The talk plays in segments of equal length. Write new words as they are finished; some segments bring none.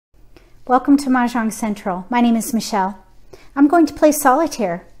Welcome to Mah Jongg Central. My name is Michelle. I'm going to play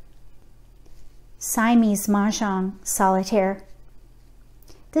solitaire. Siamese Mah Jongg Solitaire.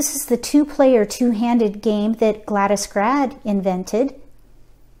 This is the two-player, two-handed game that Gladys Grad invented.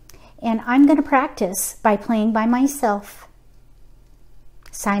 And I'm going to practice by playing by myself.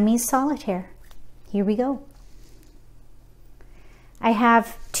 Siamese Solitaire. Here we go. I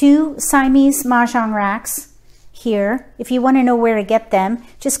have two Siamese Mah Jongg racks here. If you want to know where to get them,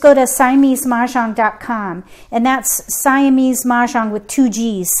 just go to SiameseMahJongg.com, and that's Siamese Mah Jongg with two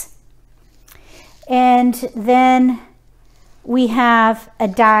G's. And then we have a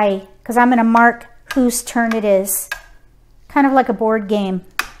die, because I'm going to mark whose turn it is, kind of like a board game.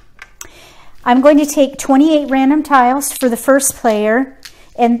 I'm going to take 28 random tiles for the first player,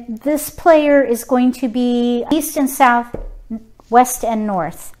 and this player is going to be east and south, west and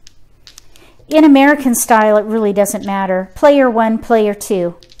north. In American style, it really doesn't matter. Player one, player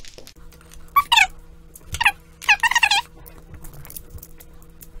two.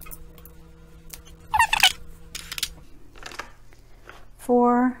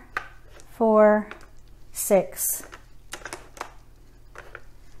 Four, four, six.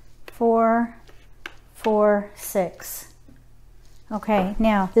 4, 4, 6. Okay,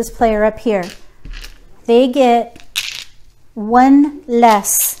 now this player up here, they get one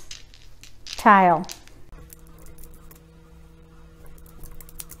less tile.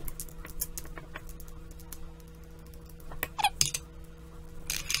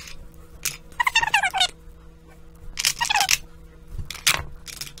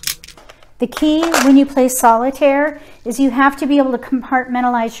 The key when you play solitaire is you have to be able to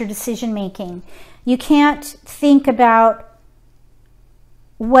compartmentalize your decision making. You can't think about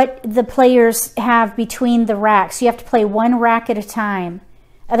what the players have between the racks. You have to play one rack at a time.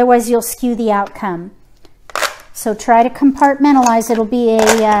 Otherwise, you'll skew the outcome. So try to compartmentalize. It'll be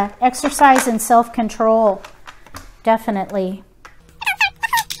a exercise in self-control, definitely.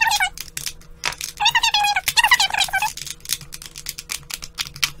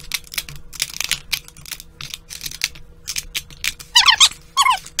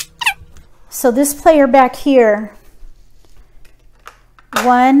 So this player back here,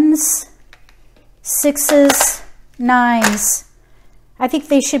 ones, sixes, nines. I think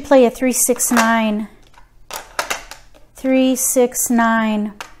they should play a 3, 6, 9. 3, 6,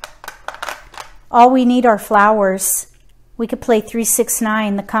 9. All we need are flowers. We could play 3, 6,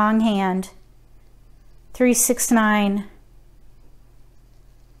 9, the Kong hand. 3, 6, 9.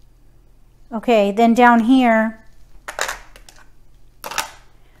 Okay, then down here,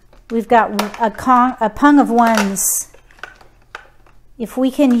 we've got a pung of ones. If we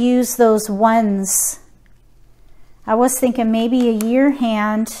can use those ones, I was thinking maybe a year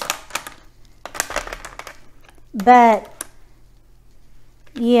hand, but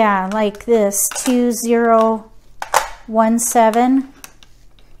yeah, like this, 2, 0, 1, 7.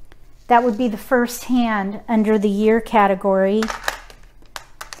 That would be the first hand under the year category.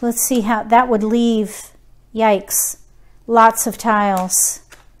 Let's see how that would leave. Yikes, lots of tiles.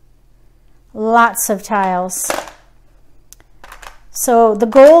 Lots of tiles. So the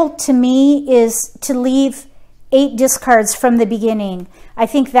goal to me is to leave 8 discards from the beginning. I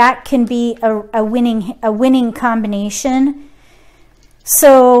think that can be a winning combination.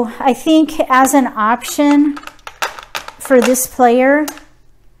 So I think as an option for this player,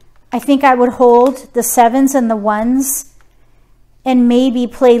 I think I would hold the 7s and the 1s and maybe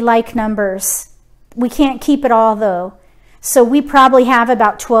play like numbers. We can't keep it all though. So we probably have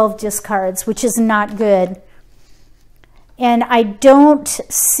about 12 discards, which is not good. And I don't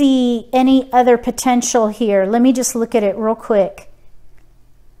see any other potential here. Let me just look at it real quick.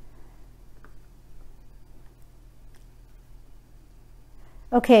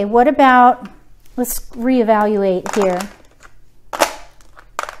 Okay, what about, let's reevaluate here.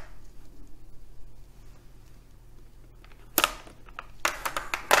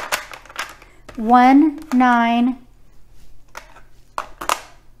 One, 9,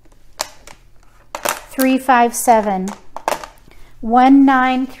 3, 5, 7. 1,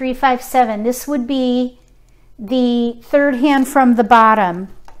 9, 3, 5, 7. This would be the third hand from the bottom.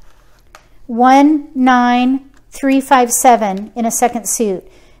 1, 9, 3, 5, 7 in a second suit.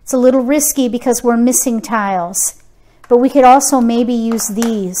 It's a little risky because we're missing tiles, but we could also maybe use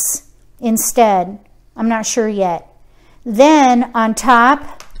these instead. I'm not sure yet. Then on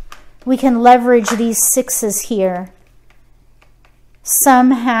top, we can leverage these 6s here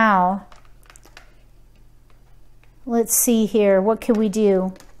somehow. Let's see here. What can we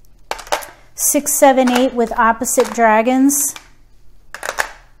do? 6, 7, 8 with opposite dragons.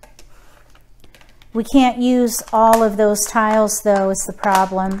 We can't use all of those tiles though, is the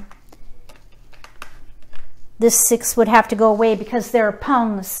problem. This 6 would have to go away because there are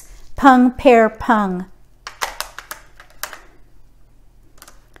pungs. Pung, pair, pung.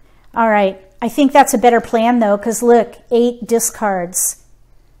 All right. I think that's a better plan though, because look, 8 discards.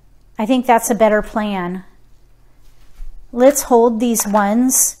 I think that's a better plan. Let's hold these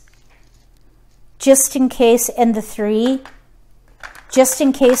ones just in case, and the 3, just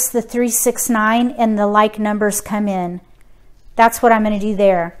in case the 3, 6, 9 and the like numbers come in. That's what I'm going to do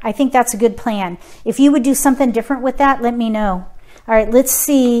there. I think that's a good plan. If you would do something different with that, let me know. All right, let's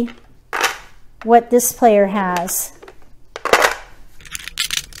see what this player has.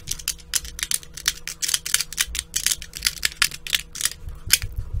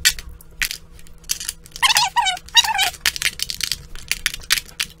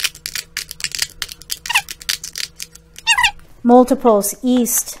 Multiples: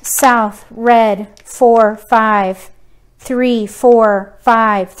 east, south, red, 4, 5, 3, 4,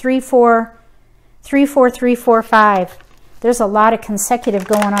 5, 3, 4, 3, 4, 3, 4, 5. There's a lot of consecutive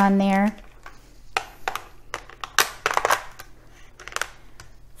going on there.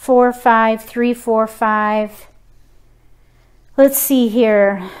 4, 5, 3, 4, 5. Let's see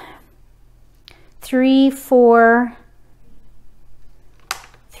here. 3, 4,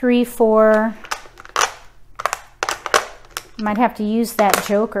 3, 4. Might have to use that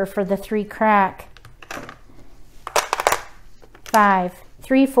joker for the 3 crack. 5,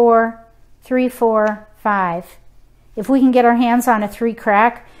 3, 4, 3, 4, 5. If we can get our hands on a 3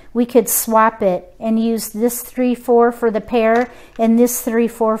 crack, we could swap it and use this 3, 4 for the pair and this 3,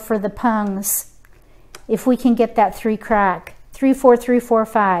 4 for the pungs. If we can get that 3 crack. 3, 4, 3, 4,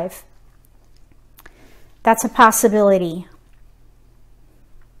 5. That's a possibility.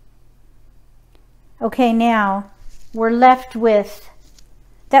 Okay, now we're left with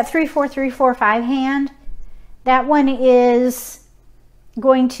that 3, 4, 3, 4, 5 hand. That one is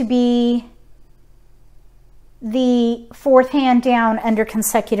going to be the 4th hand down under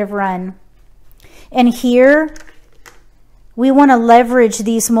consecutive run. And here we want to leverage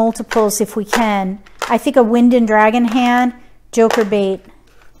these multiples if we can. I think a wind and dragon hand, joker bait.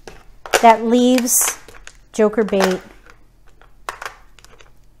 That leaves joker bait.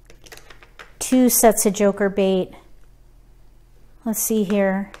 2 sets of joker bait. Let's see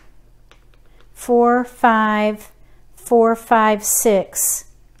here. 4, 5, 4, 5, 6.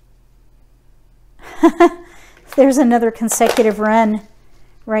 There's another consecutive run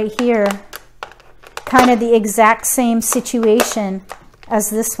right here. Kind of the exact same situation as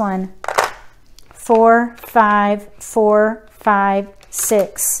this one. 4, 5, 4, 5,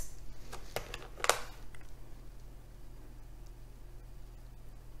 6.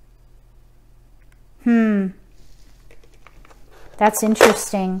 That's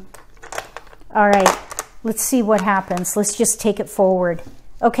interesting. All right, let's see what happens. Let's just take it forward.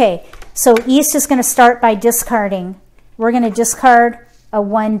 Okay, so east is going to start by discarding. We're going to discard a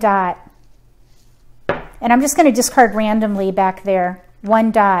 1 dot. And I'm just going to discard randomly back there. 1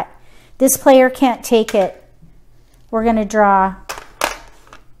 dot. This player can't take it. We're going to draw.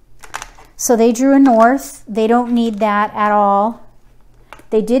 So they drew a north. They don't need that at all.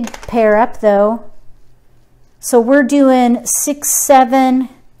 They did pair up though. So we're doing 6, 7,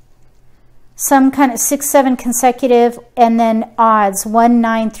 some kind of 6, 7 consecutive, and then odds 1,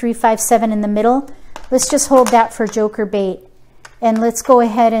 9, 3, 5, 7 in the middle. Let's just hold that for joker bait. And let's go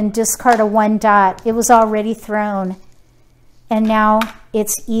ahead and discard a 1 dot. It was already thrown. And now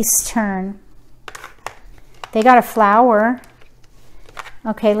it's east turn. They got a flower.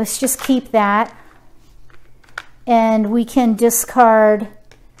 Okay, let's just keep that. And we can discard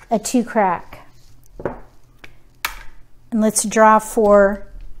a 2 crack. And let's draw for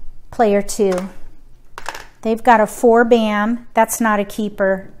player 2. They've got a 4 bam. That's not a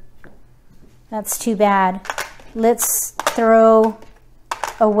keeper. That's too bad. Let's throw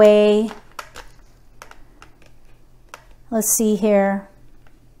away. Let's see here.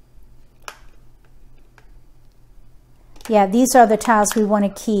 Yeah, these are the tiles we want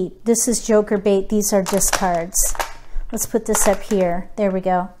to keep. This is joker bait. These are discards. Let's put this up here. There we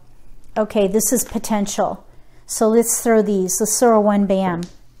go. Okay, this is potential. So let's throw these. Let's throw a 1 bam.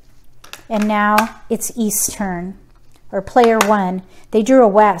 And now it's east turn, or player 1. They drew a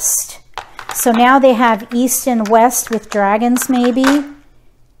west. So now they have east and west with dragons maybe.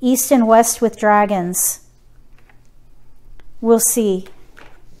 East and west with dragons. We'll see.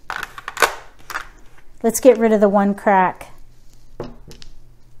 Let's get rid of the 1 crack.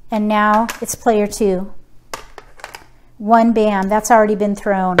 And now it's player 2. 1 bam. That's already been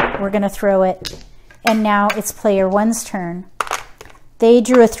thrown. We're going to throw it. And now it's player 1's turn. They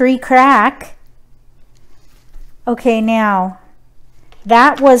drew a 3 crack. Okay, now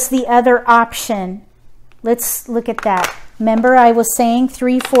that was the other option. Let's look at that. Remember I was saying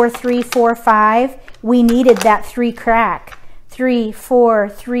 3, 4, 3, 4, 5. We needed that 3 crack. 3, 4,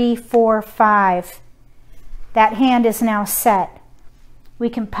 3, 4, 5. That hand is now set. We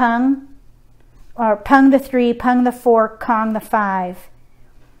can pung, or pung the 3, pung the 4, Kong the 5.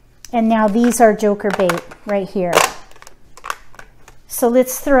 And now these are joker bait right here. So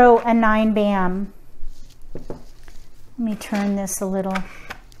let's throw a 9 bam. Let me turn this a little.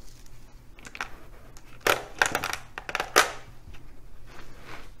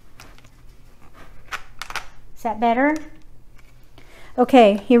 Is that better?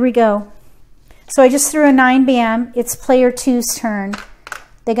 Okay, here we go. So I just threw a 9 bam. It's player 2's turn.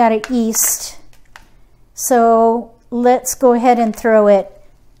 They got an east. So let's go ahead and throw it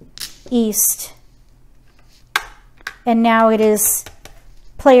east. And now it is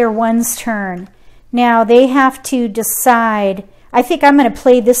player 1's turn. Now they have to decide. I think I'm going to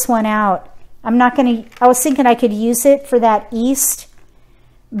play this one out. I'm not going to, I was thinking I could use it for that east,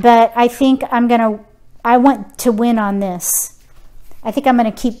 but I think I want to win on this. I think I'm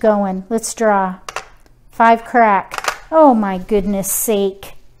going to keep going. Let's draw. 5 crack. Oh my goodness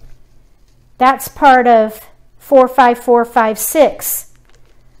sake. That's part of 4, 5, 4, 5, 6.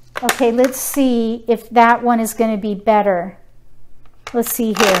 Okay, let's see if that one is going to be better. Let's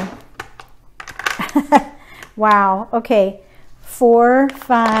see here. Wow. Okay. 4,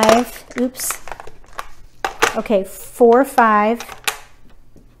 5. Oops. Okay. 4, 5.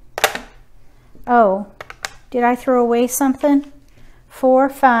 Oh, did I throw away something? 4,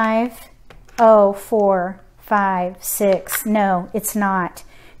 5. Oh, 4, 5, 6. No, it's not.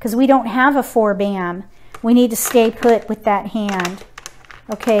 Because we don't have a 4 bam. We need to stay put with that hand.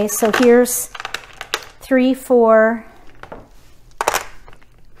 Okay, so here's 3, 4.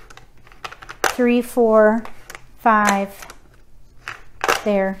 3, 4, 5.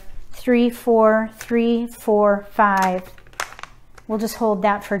 There. 3, 4, 3, 4, 5. We'll just hold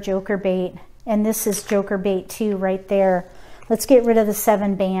that for joker bait. And this is joker bait too right there. Let's get rid of the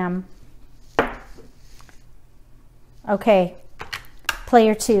 7 bam. Okay.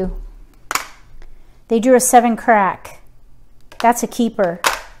 Player 2. They drew a 7 crack. That's a keeper.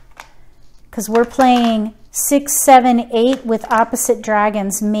 Because we're playing 6, 7, 8 with opposite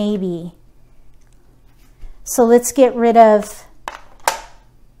dragons, maybe. So let's get rid of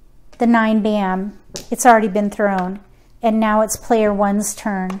the 9 bam. It's already been thrown. And now it's player 1's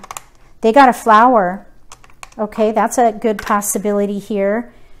turn. They got a flower. Okay, that's a good possibility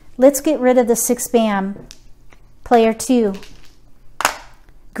here. Let's get rid of the 6 bam. Player 2.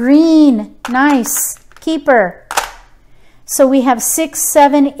 Green. Nice. Keeper. So we have 6,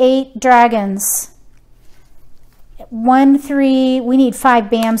 7, 8 dragons. 1, 3. We need 5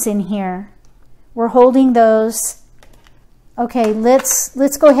 bams in here. We're holding those. Okay,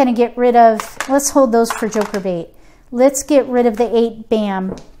 let's go ahead and get rid of, let's hold those for joker bait. Let's get rid of the 8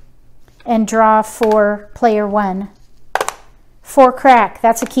 bam and draw for player 1. 4 crack,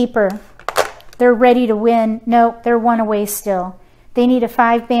 that's a keeper. They're ready to win. Nope, they're 1 away still. They need a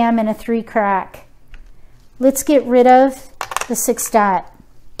 5 bam and a 3 crack. Let's get rid of the 6 dot.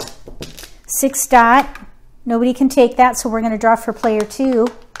 6 dot, nobody can take that, so we're going to draw for player 2.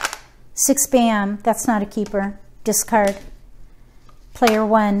 6 bam, that's not a keeper. Discard. Player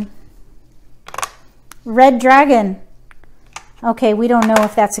 1. Red dragon. Okay, we don't know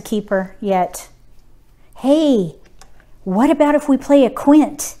if that's a keeper yet. Hey, what about if we play a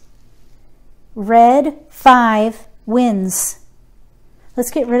quint? Red 5 wins.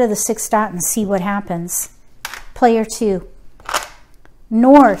 Let's get rid of the 6 dot and see what happens. Player 2.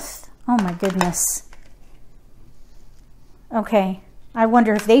 North. Oh my goodness. Okay, I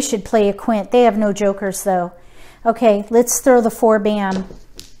wonder if they should play a quint. They have no jokers though. Okay, let's throw the 4 bam.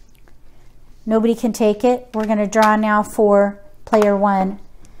 Nobody can take it. We're going to draw now for player 1.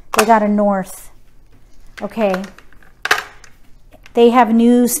 They got a north. Okay. They have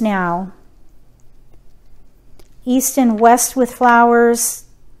news now. East and west with flowers,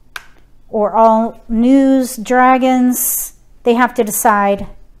 or all news, dragons. They have to decide.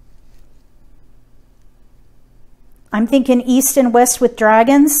 I'm thinking east and west with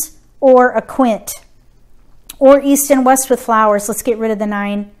dragons, or a quint. Or east and west with flowers. Let's get rid of the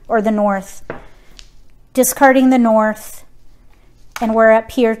 9, or the north. Discarding the north. And we're up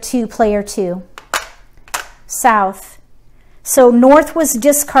here to player 2. South. So north was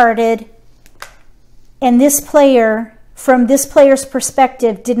discarded. And this player, from this player's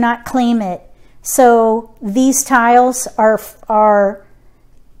perspective, did not claim it. So these tiles are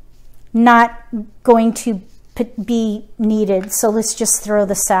not going to be needed. So let's just throw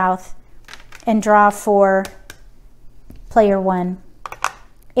the south and draw for player 1.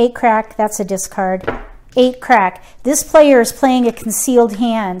 8 crack, that's a discard. 8 crack. This player is playing a concealed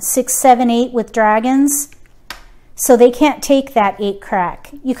hand, 6, 7, 8 with dragons. So they can't take that 8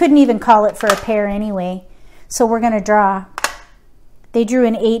 crack. You couldn't even call it for a pair anyway. So we're going to draw. They drew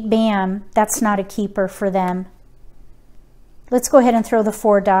an 8 bam. That's not a keeper for them. Let's go ahead and throw the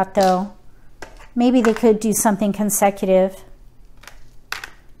 4 dot though. Maybe they could do something consecutive.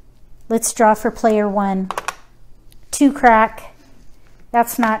 Let's draw for player 1. 2 crack.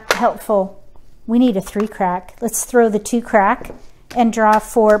 That's not helpful. We need a 3 crack. Let's throw the 2 crack and draw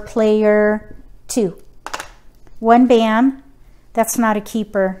for player 2. 1 bam. That's not a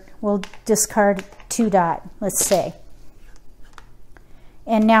keeper. We'll discard 2 dot, let's say.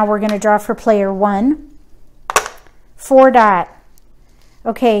 And now we're going to draw for player 1. 4 dot.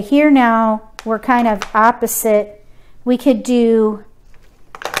 Okay, here now we're kind of opposite. We could do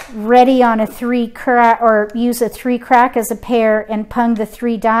ready on a 3 crack, or use a 3 crack as a pair and pung the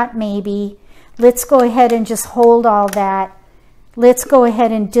 3 dot maybe. Let's go ahead and just hold all that. Let's go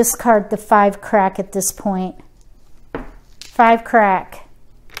ahead and discard the 5 crack at this point. 5 crack.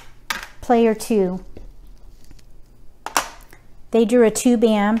 Player 2. They drew a 2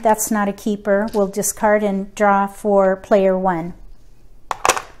 bam. That's not a keeper. We'll discard and draw for player 1.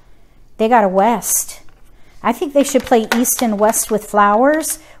 They got a west. I think they should play east and west with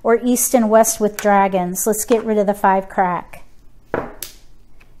flowers or east and west with dragons. Let's get rid of the 5 crack.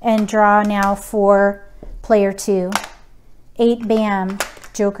 And draw now for player 2. 8 bam,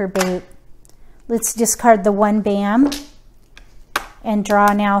 joker bait. Let's discard the 1 bam and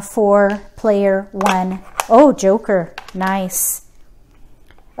draw now for player 1. Oh, joker, nice.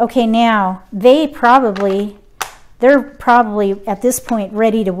 Okay, now they're probably at this point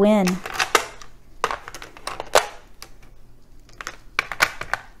ready to win.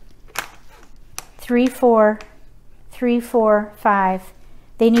 Three, 4, 3, 4, 5.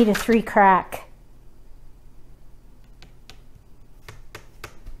 They need a 3 crack.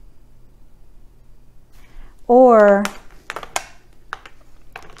 Or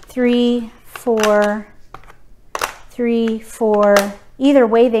 3, 4, 3, 4. Either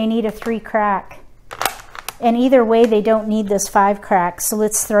way, they need a 3 crack. And either way, they don't need this 5 crack. So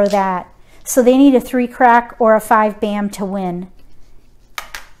let's throw that. So they need a 3 crack or a 5 bam to win.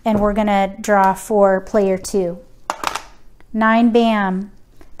 And we're going to draw for player 2. 9 bam.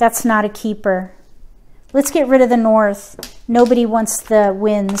 That's not a keeper. Let's get rid of the north. Nobody wants the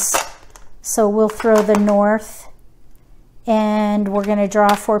wins. So we'll throw the north. And we're going to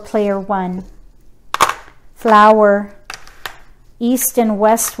draw for player 1. Flower. East and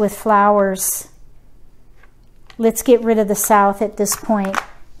west with flowers. Let's get rid of the south at this point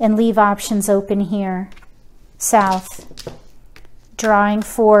and leave options open here. South. Drawing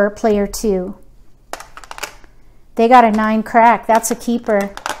for player 2. They got a 9 crack. That's a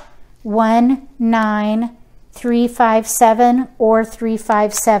keeper. 1, 9, 3, 5, 7, or 3,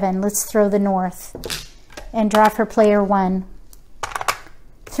 5, 7. Let's throw the north and draw for player 1.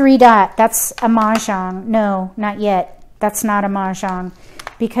 3 dot. That's a Mah Jongg. No, not yet. That's not a Mah Jongg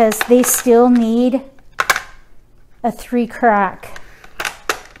because they still need a 3 crack.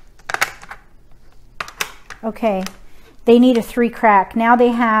 Okay. They need a 3 crack. Now they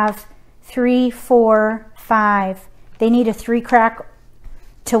have 3, 4, 5. They need a 3 crack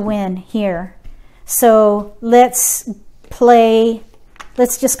to win here. So let's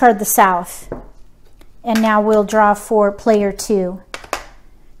discard the south. And now we'll draw for player 2.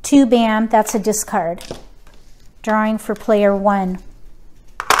 2 bam, that's a discard. Drawing for player 1.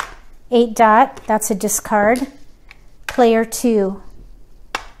 8 dot, that's a discard. Player 2.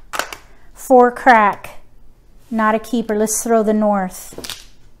 4 crack. Not a keeper. Let's throw the north.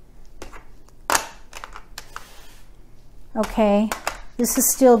 Okay. This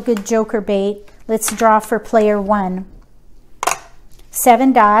is still good joker bait. Let's draw for player 1.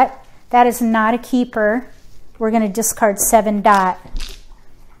 7 dot. That is not a keeper. We're going to discard 7 dot.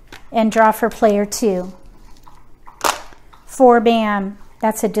 And draw for player 2. 4 bam.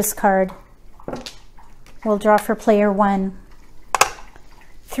 That's a discard. We'll draw for player 1.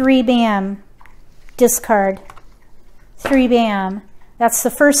 3 bam. Discard. 3 bam. That's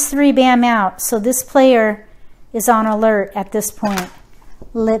the first 3 bam out. So this player is on alert at this point.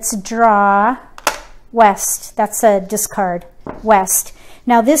 Let's draw west. That's a discard. West.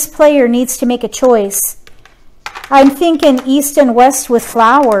 Now this player needs to make a choice. I'm thinking east and west with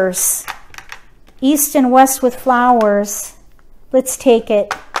flowers. East and west with flowers. Let's take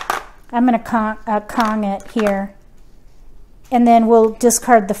it. I'm going to Kong it here. And then we'll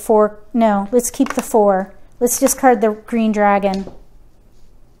discard the 4. No, let's keep the 4. Let's discard the green dragon.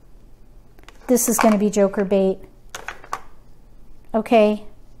 This is going to be joker bait. Okay.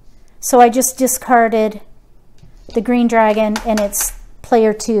 So I just discarded the green dragon, and it's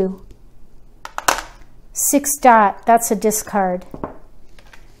player 2. 6 dot, that's a discard.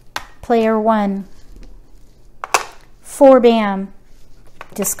 Player 1. 4 bam,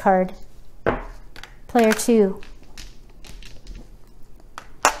 discard. Player 2.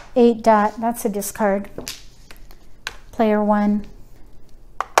 8 dot, that's a discard. Player 1.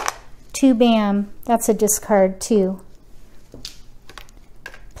 2 bam, that's a discard too.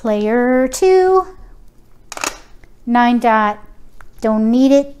 Player 2. 9 dot, don't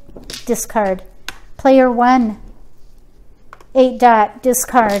need it, discard. Player 1. 8 dot,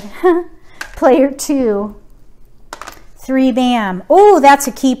 discard. Player 2. 3 bam. Oh, that's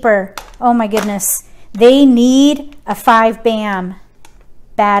a keeper. Oh my goodness. They need a 5 bam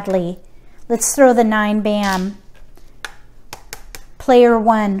badly. Let's throw the 9 bam. Player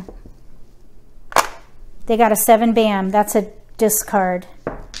 1. They got a 7 bam. That's a discard.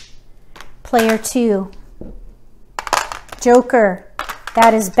 Player 2. Joker.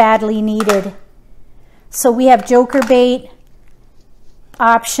 That is badly needed. So we have joker bait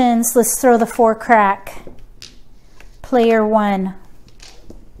options. Let's throw the 4 crack. Player 1.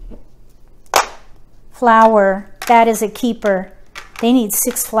 Flower. That is a keeper. They need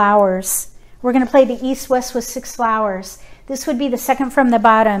 6 flowers. We're going to play the east-west with 6 flowers. This would be the second from the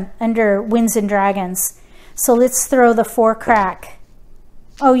bottom under Winds and Dragons. So let's throw the 4 crack.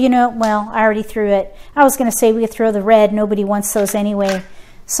 Oh, you know, well, I already threw it. I was going to say we could throw the red. Nobody wants those anyway.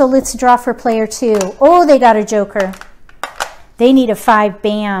 So let's draw for player 2. Oh, they got a joker. They need a 5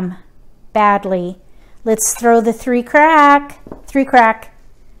 bam badly. Let's throw the 3 crack. 3 crack.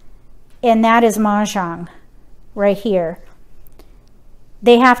 And that is Mah Jongg right here.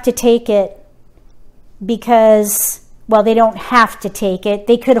 They have to take it because, well, they don't have to take it.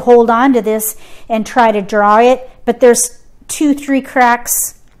 They could hold on to this and try to draw it, but there's 2 3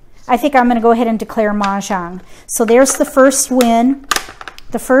 cracks. I think I'm going to go ahead and declare Mah Jongg. So there's the first win,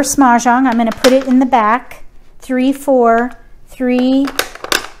 the first Mah Jongg. I'm going to put it in the back. 3 4 3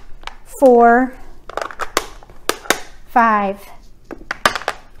 4 5,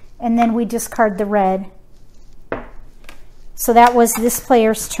 and then we discard the red. So that was this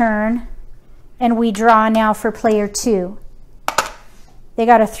player's turn, and we draw now for player 2. They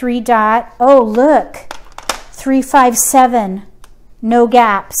got a 3 dot. Oh, look, 3 5 7, no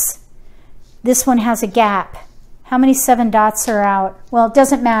gaps. This one has a gap. How many 7 dots are out? Well, it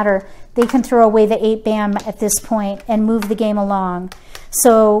doesn't matter. They can throw away the 8 bam at this point and move the game along.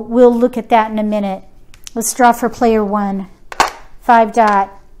 So we'll look at that in a minute. Let's draw for player 1. 5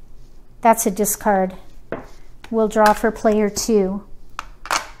 dot. That's a discard. We'll draw for player 2.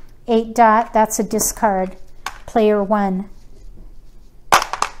 8 dot. That's a discard. Player 1.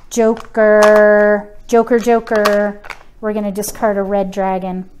 Joker. Joker, joker. We're going to discard a red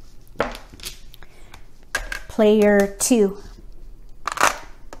dragon. Player 2.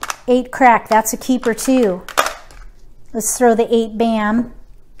 8 crack. That's a keeper too. Let's throw the 8 bam.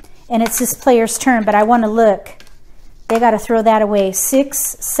 And it's this player's turn, but I want to look. They got to throw that away. 6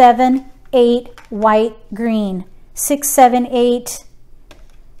 7 8 white green. 6 7 8.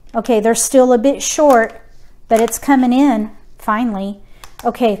 Okay, they're still a bit short, but it's coming in finally.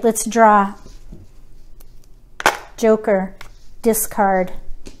 Okay, let's draw. Joker, discard,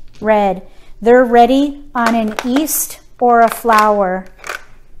 red. They're ready on an east or a flower.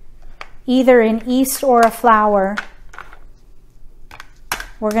 Either an east or a flower.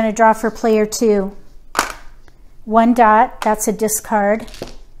 We're going to draw for player 2. 1 dot, that's a discard.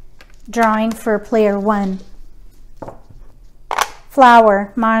 Drawing for player 1.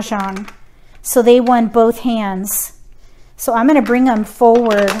 Flower, Mah Jongg. So they won both hands. So I'm going to bring them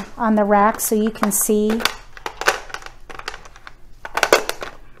forward on the rack so you can see.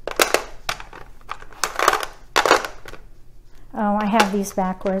 Oh, I have these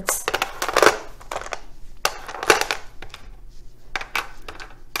backwards.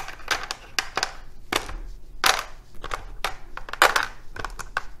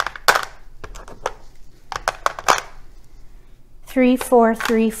 Three, 4,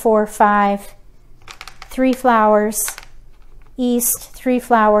 3, 4, 5. 3 flowers east, 3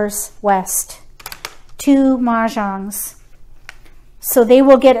 flowers west. 2 Mah Jongs. So they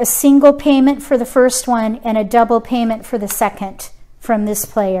will get a single payment for the first one and a double payment for the second from this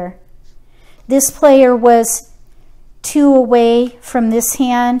player. This player was 2 away from this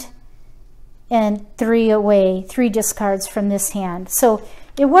hand and 3 away, 3 discards from this hand. So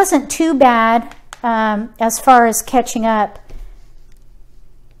it wasn't too bad as far as catching up.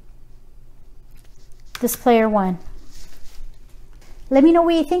 This player won. Let me know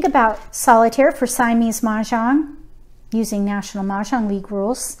what you think about Solitaire for Siamese Mah Jongg using National Mah Jongg League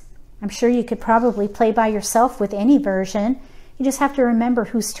rules. I'm sure you could probably play by yourself with any version. You just have to remember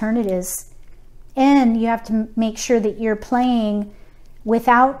whose turn it is. And you have to make sure that you're playing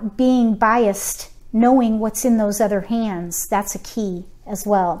without being biased, knowing what's in those other hands. That's a key as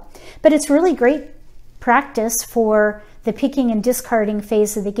well. But it's really great practice for the picking and discarding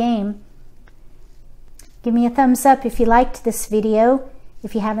phase of the game. Give me a thumbs up if you liked this video.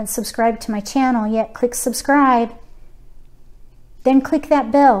 If you haven't subscribed to my channel yet, click subscribe. Then click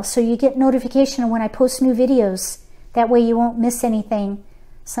that bell so you get notification when I post new videos. That way you won't miss anything.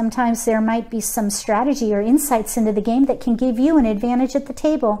 Sometimes there might be some strategy or insights into the game that can give you an advantage at the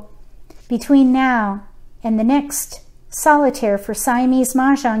table. Between now and the next solitaire for Siamese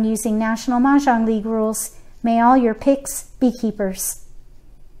Mah Jongg using National Mah Jongg League rules, may all your picks be keepers.